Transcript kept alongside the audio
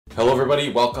Hello everybody,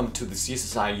 welcome to the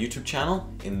CSSI YouTube channel.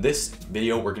 In this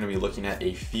video, we're going to be looking at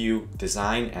a few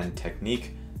design and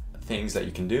technique things that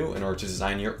you can do in order to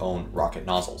design your own rocket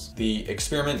nozzles. The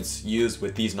experiments used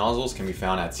with these nozzles can be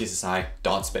found at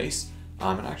cssi.space.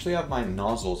 And I actually have my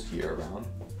nozzles here around.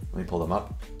 Let me pull them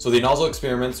up. So the nozzle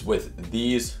experiments with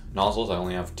these nozzles, I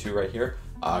only have two right here,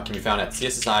 can be found at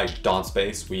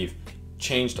cssi.space. We've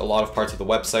changed a lot of parts of the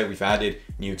website. We've added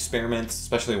new experiments,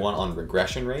 especially one on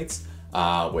regression rates,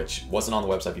 which wasn't on the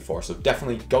website before, so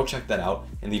definitely go check that out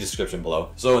in the description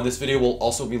below. So in this video, we'll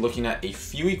also be looking at a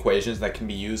few equations that can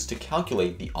be used to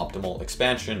calculate the optimal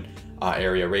expansion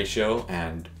area ratio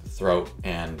and throat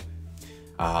and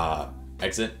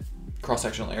exit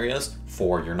cross-sectional areas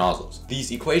for your nozzles.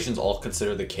 These equations all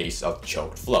consider the case of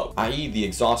choked flow, i.e. the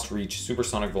exhaust reach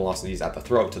supersonic velocities at the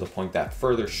throat to the point that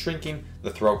further shrinking the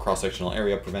throat cross-sectional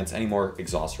area prevents any more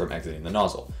exhaust from exiting the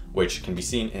nozzle, which can be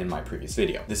seen in my previous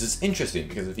video. This is interesting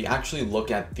because if you actually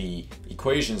look at the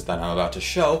equations that I'm about to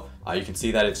show, you can see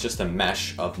that it's just a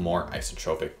mesh of more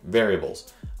isotropic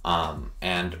variables.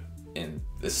 And in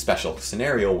this special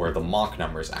scenario where the Mach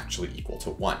number is actually equal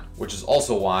to 1, which is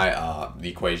also why the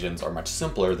equations are much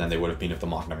simpler than they would have been if the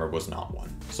Mach number was not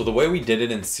 1. So the way we did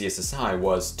it in CSSI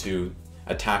was to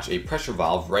attach a pressure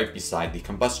valve right beside the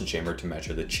combustion chamber to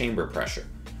measure the chamber pressure.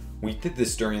 We did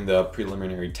this during the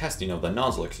preliminary testing of the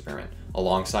nozzle experiment,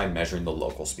 alongside measuring the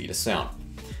local speed of sound.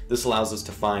 This allows us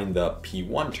to find the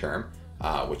P1 term,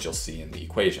 which you'll see in the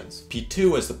equations.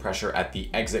 P2 is the pressure at the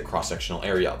exit cross-sectional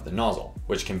area of the nozzle,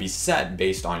 which can be set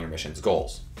based on your mission's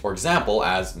goals. For example,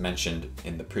 as mentioned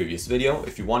in the previous video,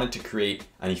 if you wanted to create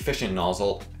an efficient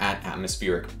nozzle at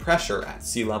atmospheric pressure at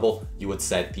sea level, you would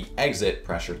set the exit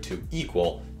pressure to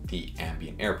equal the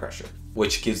ambient air pressure,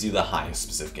 which gives you the highest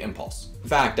specific impulse. In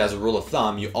fact, as a rule of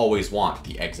thumb, you always want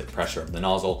the exit pressure of the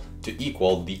nozzle to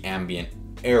equal the ambient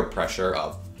air pressure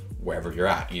of wherever you're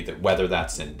at, either whether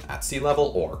that's at sea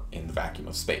level or in the vacuum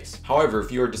of space. However,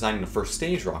 if you are designing a first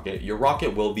stage rocket, your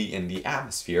rocket will be in the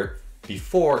atmosphere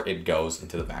before it goes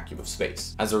into the vacuum of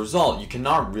space. As a result, you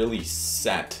cannot really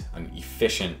set an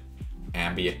efficient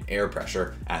ambient air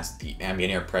pressure, as the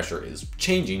ambient air pressure is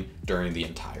changing during the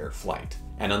entire flight.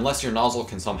 And unless your nozzle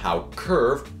can somehow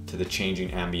curve to the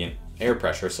changing ambient air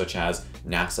pressure, such as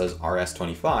NASA's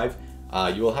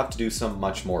RS-25, you will have to do some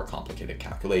much more complicated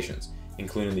calculations,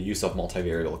 including the use of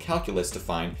multivariable calculus to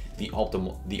find the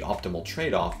optimal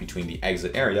trade-off between the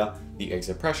exit area, the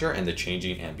exit pressure, and the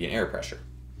changing ambient air pressure,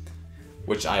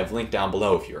 which I have linked down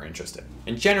below if you're interested.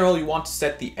 In general, you want to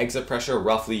set the exit pressure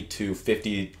roughly to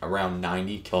around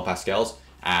 90 kilopascals,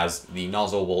 as the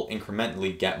nozzle will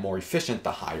incrementally get more efficient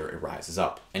the higher it rises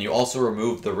up. And you also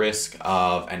remove the risk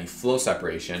of any flow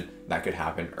separation that could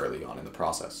happen early on in the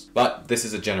process. But this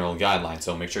is a general guideline,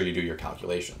 so make sure you do your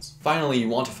calculations. Finally, you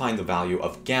want to find the value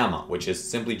of gamma, which is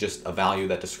simply just a value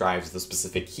that describes the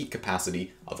specific heat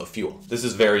capacity of a fuel. This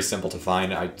is very simple to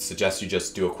find. I suggest you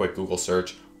just do a quick Google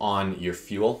search on your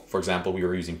fuel. For example, we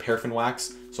were using paraffin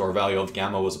wax, so our value of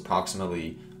gamma was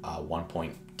approximately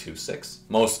 1.26.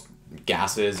 Most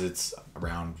gases, it's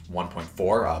around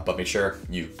 1.4, but make sure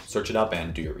you search it up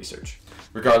and do your research.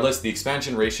 Regardless, the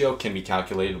expansion ratio can be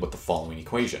calculated with the following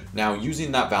equation. Now,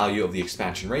 using that value of the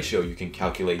expansion ratio, you can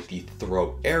calculate the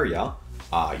throat area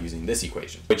using this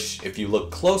equation, which if you look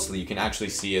closely, you can actually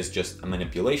see is just a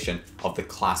manipulation of the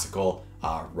classical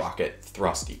rocket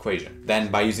thrust equation. Then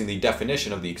by using the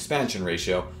definition of the expansion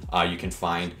ratio, you can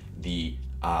find the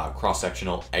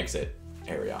cross-sectional exit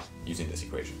area using this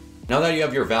equation. Now that you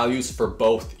have your values for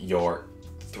both your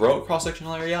throat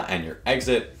cross-sectional area and your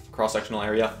exit cross-sectional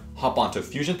area, hop onto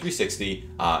Fusion 360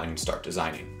 and start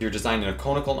designing. If you're designing a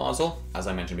conical nozzle, as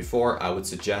I mentioned before, I would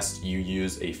suggest you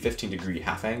use a 15-degree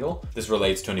half angle. This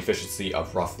relates to an efficiency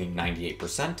of roughly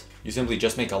 98%. You simply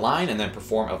just make a line and then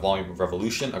perform a volume of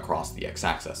revolution across the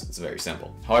x-axis. It's very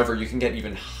simple. However, you can get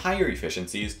even higher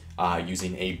efficiencies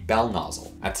using a bell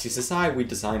nozzle. At CSSI, we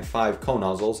designed 5 cone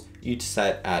nozzles, each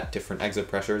set at different exit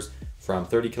pressures from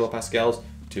 30 kilopascals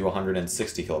to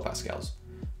 160 kilopascals.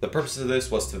 The purpose of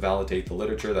this was to validate the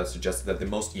literature that suggested that the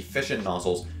most efficient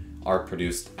nozzles are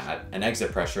produced at an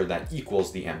exit pressure that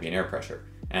equals the ambient air pressure.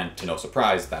 And to no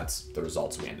surprise, that's the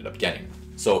results we ended up getting.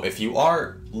 So if you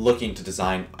are looking to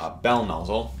design a bell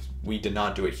nozzle, we did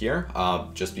not do it here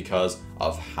just because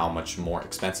of how much more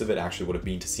expensive it actually would have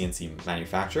been to CNC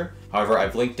manufacture. However,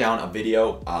 I've linked down a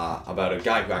video about a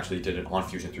guy who actually did it on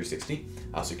Fusion 360,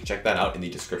 so you can check that out in the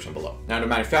description below. Now, to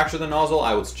manufacture the nozzle,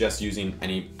 I would suggest using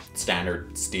any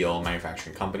standard steel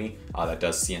manufacturing company that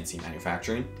does CNC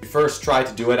manufacturing. We first tried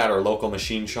to do it at our local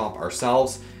machine shop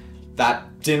ourselves.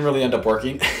 That didn't really end up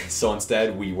working, so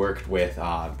instead we worked with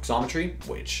Xometry,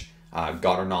 which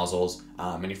Goddard nozzles,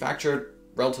 manufactured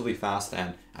relatively fast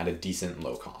and at a decent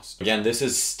low cost. Again, this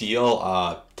is steel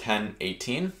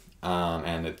 1018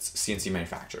 and it's CNC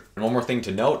manufactured. And one more thing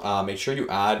to note, make sure you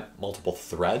add multiple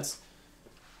threads,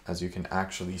 as you can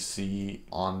actually see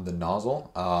on the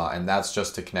nozzle, and that's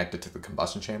just to connect it to the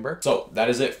combustion chamber. So that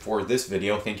is it for this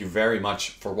video. Thank you very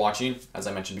much for watching. As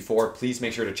I mentioned before, please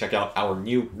make sure to check out our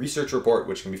new research report,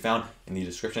 which can be found in the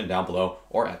description down below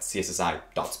or at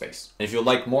cssi.space. And if you'd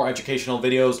like more educational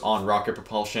videos on rocket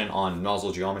propulsion, on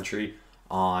nozzle geometry,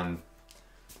 on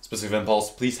specific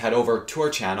impulse, please head over to our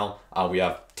channel. We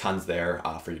have tons there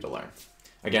for you to learn.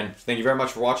 Again, thank you very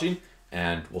much for watching,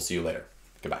 and we'll see you later.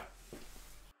 Goodbye.